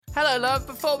Hello love,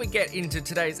 before we get into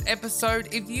today's episode,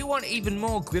 if you want even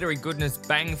more glittery goodness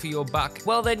bang for your buck,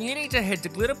 well then you need to head to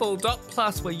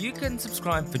glitterball.plus where you can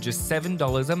subscribe for just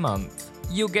 $7 a month.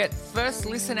 You'll get first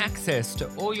listen access to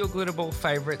all your Glitterball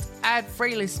favourites,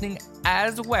 ad-free listening,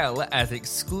 as well as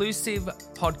exclusive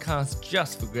podcasts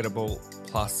just for Glitterball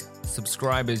Plus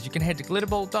subscribers. You can head to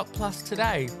glitterball.plus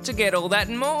today to get all that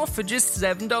and more for just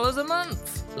 $7 a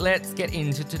month. Let's get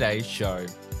into today's show.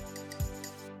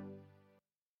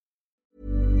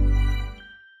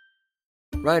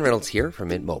 Ryan Reynolds here from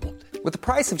Mint Mobile. With the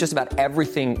price of just about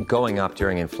everything going up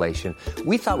during inflation,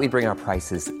 we thought we'd bring our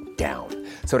prices down.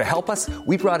 So to help us,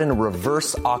 we brought in a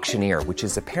reverse auctioneer, which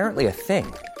is apparently a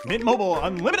thing. Mint Mobile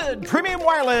Unlimited Premium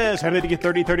Wireless. How to get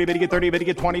 30, 30, how to get 30, how to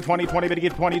get 20, 20, 20, how to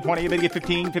get 20, 20, how to get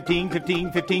 15, 15,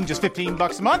 15, 15, just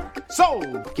 $15 a month?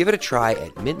 Sold! Give it a try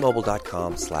at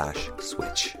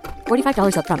mintmobile.com/switch.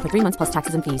 $45 up front for 3 months plus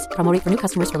taxes and fees. Promo rate for new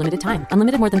customers for limited time.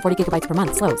 Unlimited more than 40 gigabytes per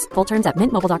month. Slows full terms at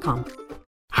mintmobile.com.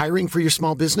 Hiring for your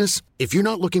small business? If you're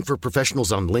not looking for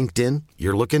professionals on LinkedIn,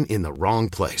 you're looking in the wrong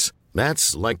place.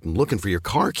 That's like looking for your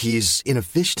car keys in a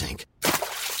fish tank.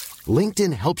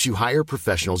 LinkedIn helps you hire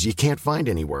professionals you can't find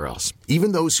anywhere else,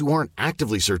 even those who aren't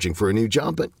actively searching for a new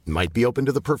job but might be open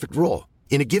to the perfect role.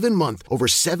 In a given month, over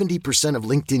 70% of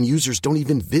LinkedIn users don't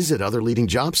even visit other leading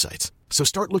job sites. So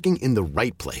start looking in the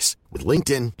right place. With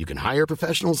LinkedIn, you can hire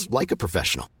professionals like a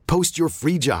professional. Post your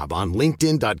free job on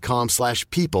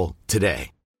linkedin.com/people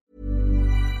today.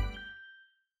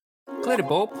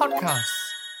 Glitterball Podcasts.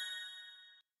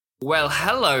 Well,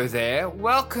 hello there.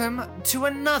 Welcome to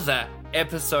another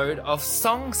episode of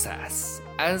Song Sass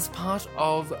as part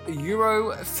of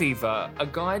EuroFever, a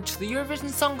guide to the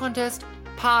Eurovision Song Contest,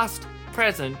 past,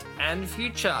 present, and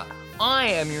future. I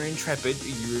am your intrepid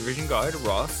Eurovision guide,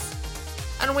 Ross,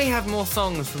 and we have more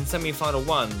songs from semi-final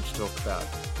 1 to talk about.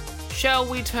 Shall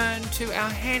we turn to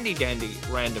our handy-dandy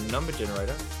random number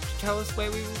generator to tell us where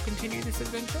we will continue this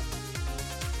adventure?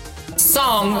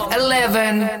 Song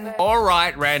 11.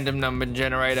 Alright, random number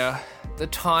generator. The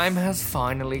time has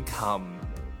finally come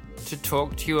to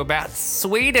talk to you about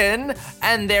Sweden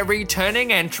and their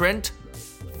returning entrant,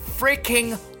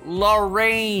 freaking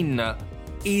Loreen,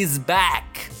 is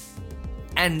back.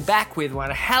 And back with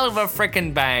one hell of a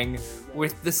freaking bang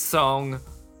with the song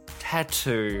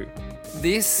Tattoo.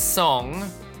 This song,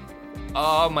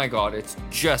 oh my god, it's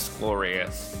just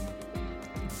glorious.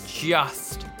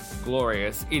 Just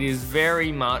glorious. It is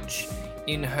very much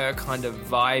in her kind of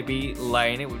vibey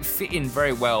lane. It would fit in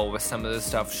very well with some of the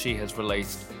stuff she has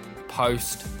released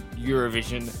post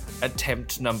Eurovision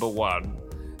attempt number 1.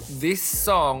 This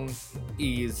song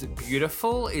is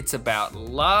beautiful. It's about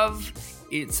love.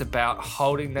 It's about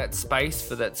holding that space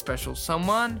for that special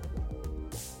someone.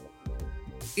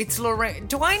 It's Loreen.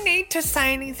 Do I need to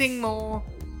say anything more?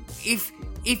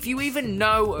 If you even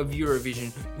know of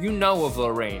Eurovision, you know of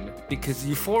Loreen, because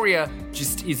Euphoria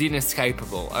just is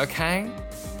inescapable, okay?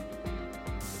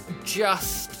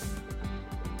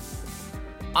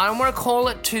 I don't want to call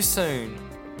it too soon,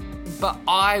 but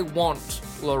I want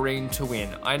Loreen to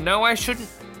win. I know I shouldn't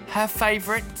have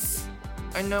favourites.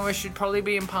 I know I should probably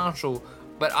be impartial,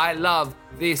 but I love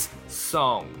this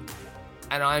song.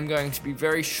 And I'm going to be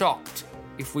very shocked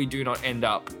if we do not end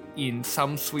up in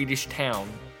some Swedish town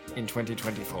in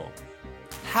 2024.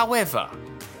 However,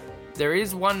 there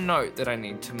is one note that I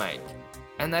need to make,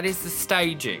 and that is the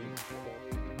staging.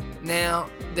 Now,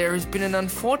 there has been an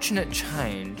unfortunate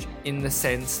change in the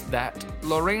sense that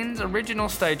Loreen's original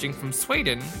staging from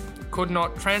Sweden could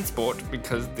not transport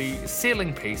because the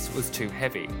ceiling piece was too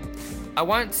heavy. I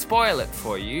won't spoil it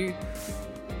for you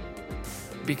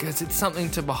because it's something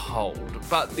to behold,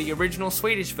 but the original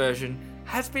Swedish version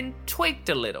has been tweaked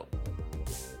a little.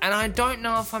 And I don't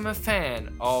know if I'm a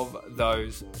fan of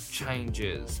those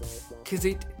changes, because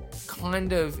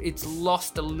it's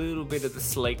lost a little bit of the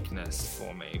sleekness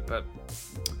for me, but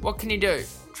what can you do?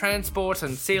 Transport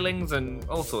and ceilings and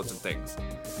all sorts of things.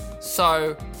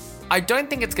 So, I don't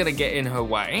think it's going to get in her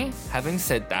way, having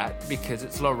said that, because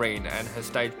it's Loreen and her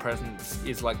stage presence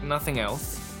is like nothing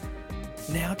else.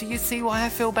 Now do you see why I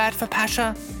feel bad for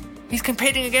Pasha? He's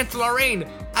competing against Loreen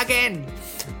again!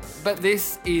 But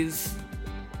this is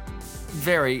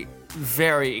very,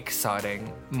 very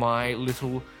exciting. My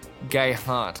little gay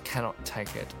heart cannot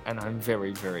take it, and I'm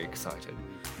very, very excited.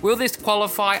 Will this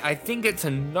qualify? I think it's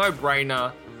a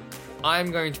no-brainer.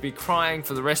 I'm going to be crying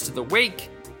for the rest of the week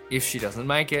if she doesn't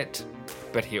make it,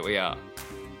 but here we are.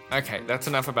 Okay, that's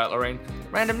enough about Loreen.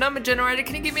 Random number generator,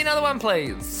 can you give me another one,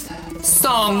 please?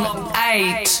 Song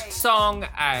 8. Song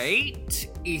 8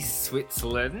 is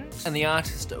Switzerland, and the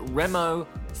artist Remo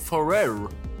Forrer.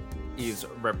 is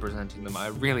representing them. I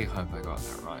really hope I got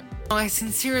that right. My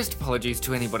sincerest apologies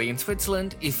to anybody in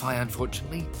Switzerland if I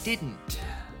unfortunately didn't.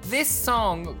 This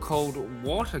song called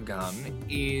Water Gun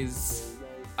is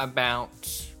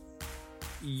about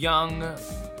young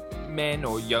men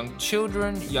or young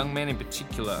children, young men in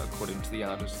particular, according to the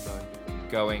artist though,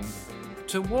 going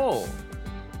to war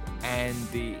and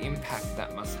the impact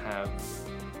that must have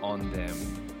on them.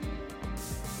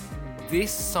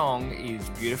 This song is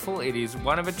beautiful. It is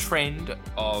one of a trend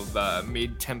of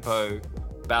mid-tempo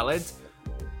ballads,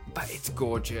 but it's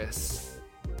gorgeous.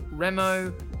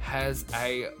 Remo has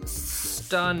a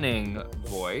stunning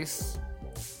voice,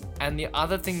 and the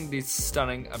other thing that is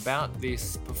stunning about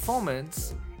this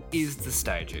performance is the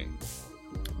staging.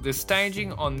 The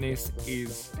staging on this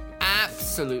is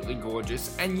absolutely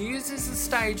gorgeous and uses the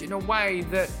stage in a way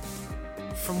that,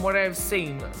 from what I've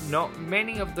seen, not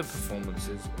many of the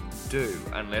performances do,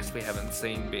 unless we haven't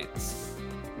seen bits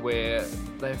where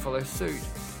they follow suit.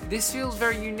 This feels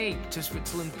very unique to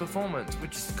Switzerland's performance,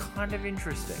 which is kind of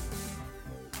interesting.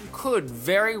 You could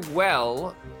very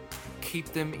well keep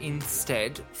them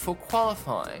instead for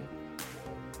qualifying.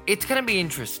 It's going to be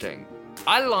interesting.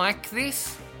 I like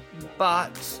this,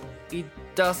 but it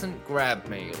doesn't grab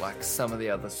me like some of the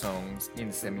other songs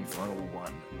in semi-final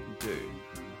 1 do.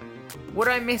 Would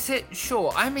I miss it?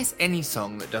 Sure, I miss any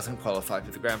song that doesn't qualify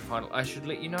for the grand final. I should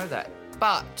let you know that.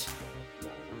 But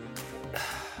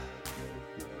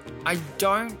I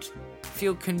don't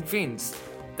feel convinced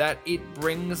that it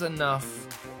brings enough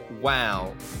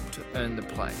wow to earn the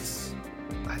place.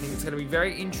 I think it's going to be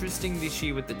very interesting this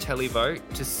year with the televote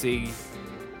to see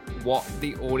what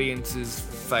the audiences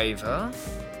favour.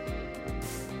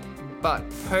 But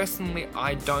personally,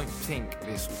 I don't think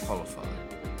this will qualify.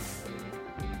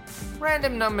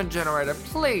 Random number generator,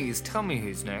 please tell me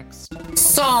who's next.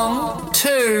 Song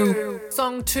 2.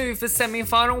 Song 2 for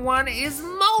semi-final 1 is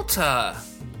Malta.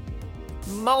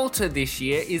 Malta this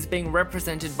year is being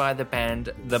represented by the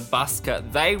band The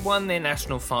Busker. They won their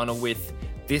national final with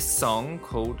this song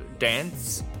called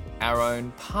Dance Our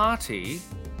Own Party,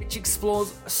 which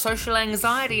explores social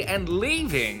anxiety and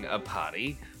leaving a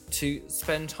party to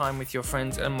spend time with your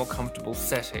friends in a more comfortable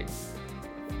setting.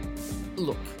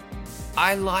 Look,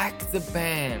 I like the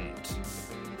band.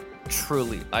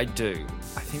 Truly, I do.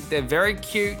 I think they're very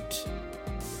cute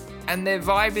and their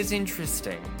vibe is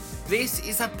interesting. This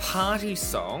is a party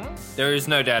song, there is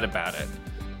no doubt about it,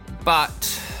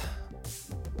 but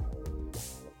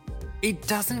it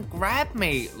doesn't grab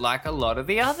me like a lot of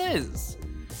the others,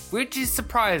 which is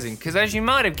surprising because, as you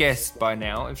might have guessed by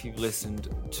now if you've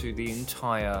listened to the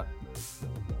entire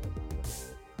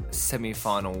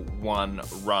semi-final 1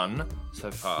 run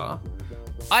so far,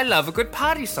 I love a good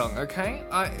party song, okay?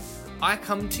 I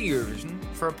come to Eurovision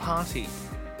for a party,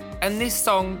 and this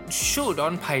song should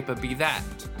on paper be that,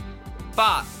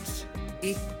 but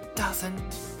it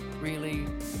doesn't really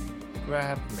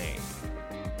grab me.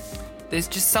 There's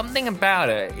just something about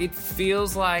it. It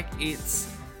feels like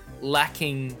it's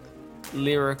lacking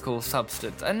lyrical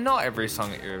substance, and not every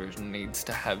song at Eurovision needs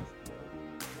to have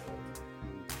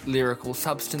lyrical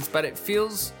substance, but it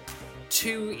feels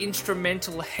too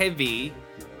instrumental heavy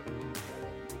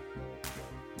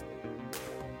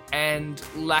and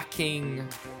lacking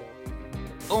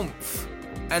oomph.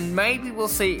 And maybe we'll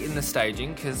see it in the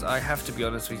staging, because I have to be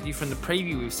honest with you, from the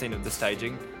preview we've seen of the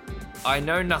staging, I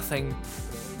know nothing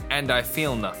and I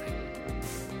feel nothing,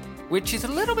 which is a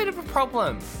little bit of a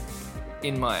problem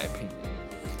in my opinion.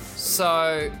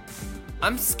 So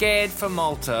I'm scared for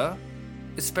Malta,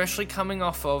 especially coming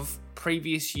off of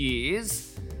previous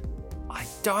years. I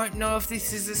don't know if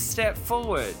this is a step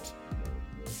forward,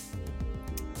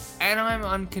 and I'm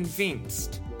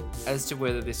unconvinced as to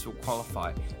whether this will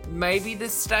qualify. Maybe the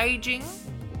staging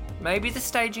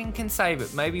can save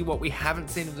it. Maybe what we haven't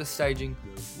seen of the staging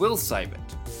will save it.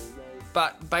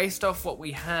 But based off what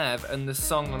we have and the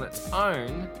song on its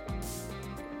own,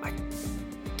 I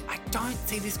don't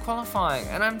see this qualifying,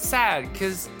 and I'm sad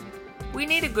because we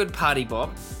need a good party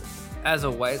bop, as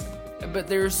always, but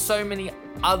there are so many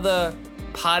other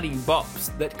party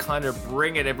bops that kind of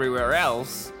bring it everywhere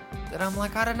else that I'm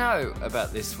like, I don't know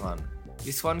about this one.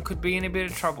 This one could be in a bit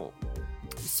of trouble.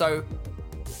 So,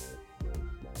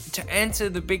 to answer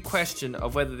the big question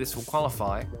of whether this will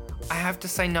qualify, I have to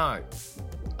say no.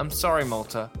 I'm sorry,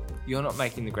 Malta, you're not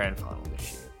making the grand final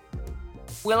this year.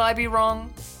 Will I be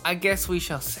wrong? I guess we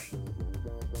shall see.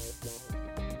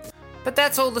 But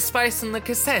that's all the space in the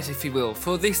cassette, if you will,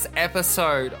 for this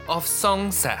episode of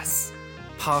Song Sass,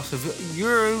 part of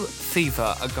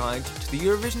EuroFever, a guide to the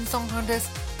Eurovision Song Contest,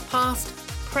 past,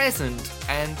 present,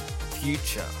 and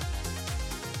future.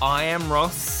 I am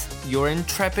Ross, your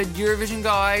intrepid Eurovision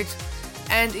guide.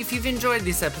 And if you've enjoyed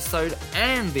this episode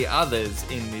and the others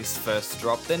in this first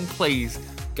drop, then please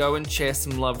go and share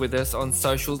some love with us on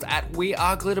socials at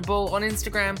WeAreGlitterball on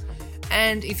Instagram.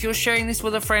 And if you're sharing this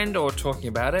with a friend or talking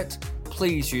about it,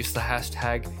 please use the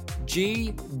hashtag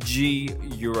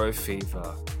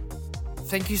 #GGEuroFever.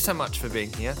 Thank you so much for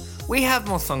being here. We have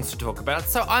more songs to talk about,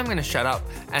 so I'm going to shut up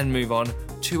and move on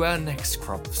to our next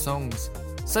crop of songs.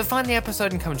 So find the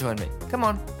episode and come join me. Come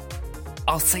on.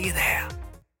 I'll see you there.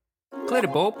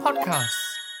 Glitterball Podcast.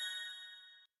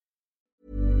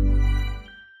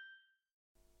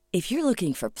 If you're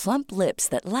looking for plump lips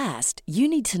that last, you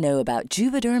need to know about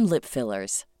Juvederm lip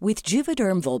fillers. With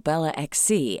Juvederm Volbella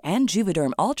XC and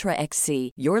Juvederm Ultra XC,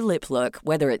 your lip look,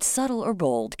 whether it's subtle or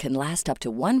bold, can last up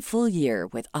to 1 full year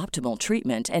with optimal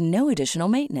treatment and no additional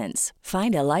maintenance.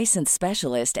 Find a licensed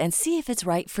specialist and see if it's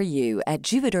right for you at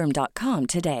Juvederm.com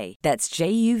today. That's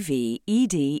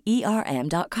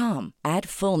JUVEDERM.com. Add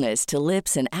fullness to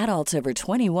lips in adults over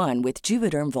 21 with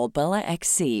Juvederm Volbella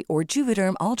XC or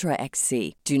Juvederm Ultra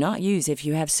XC. Do not use if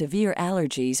you have severe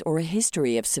allergies or a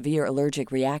history of severe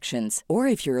allergic reactions, or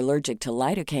if you're allergic to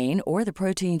lidocaine or the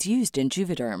proteins used in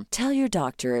Juvederm. Tell your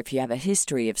doctor if you have a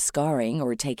history of scarring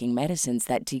or taking medicines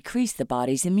that decrease the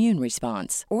body's immune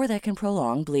response or that can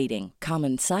prolong bleeding.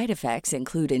 Common side effects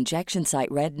include injection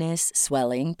site redness,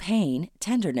 swelling, pain,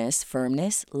 tenderness,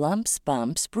 firmness, lumps,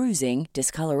 bumps, bruising,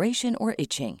 discoloration, or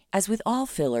itching. As with all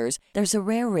fillers, there's a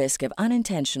rare risk of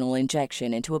unintentional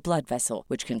injection into a blood vessel,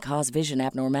 which can cause vision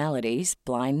abnormalities,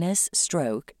 blindness,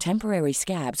 stroke, temporary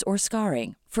scabs, or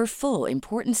scarring. For full,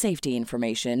 important safety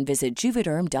information, visit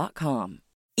Juvederm.com.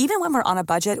 Even when we're on a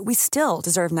budget, we still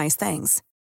deserve nice things.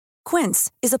 Quince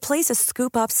is a place to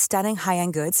scoop up stunning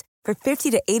high-end goods for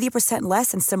 50 to 80%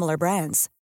 less than similar brands.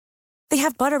 They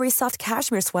have buttery soft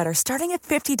cashmere sweaters starting at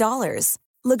 $50,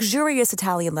 luxurious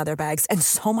Italian leather bags, and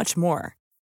so much more.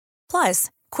 Plus,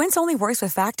 Quince only works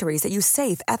with factories that use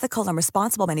safe, ethical, and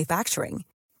responsible manufacturing.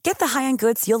 Get the high-end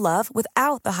goods you'll love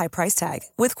without the high price tag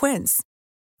with Quince.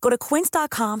 Go to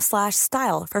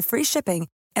quince.com/style for free shipping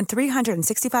and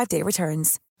 365-day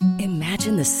returns.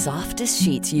 Imagine the softest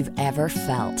sheets you've ever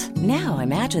felt. Now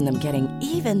imagine them getting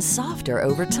even softer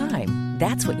over time.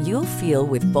 That's what you'll feel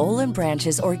with Boll &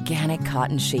 Branch's organic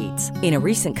cotton sheets. In a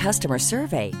recent customer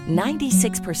survey,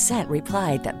 96%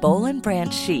 replied that Boll &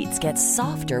 Branch sheets get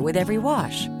softer with every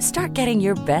wash. Start getting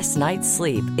your best night's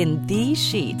sleep in these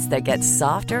sheets that get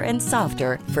softer and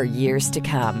softer for years to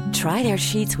come. Try their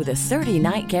sheets with a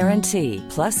 30-night guarantee.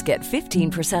 Plus, get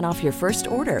 15% off your first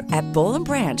order at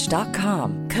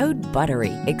bollandbranch.com. Code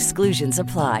BUTTERY. Exclusions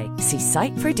apply. See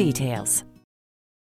site for details.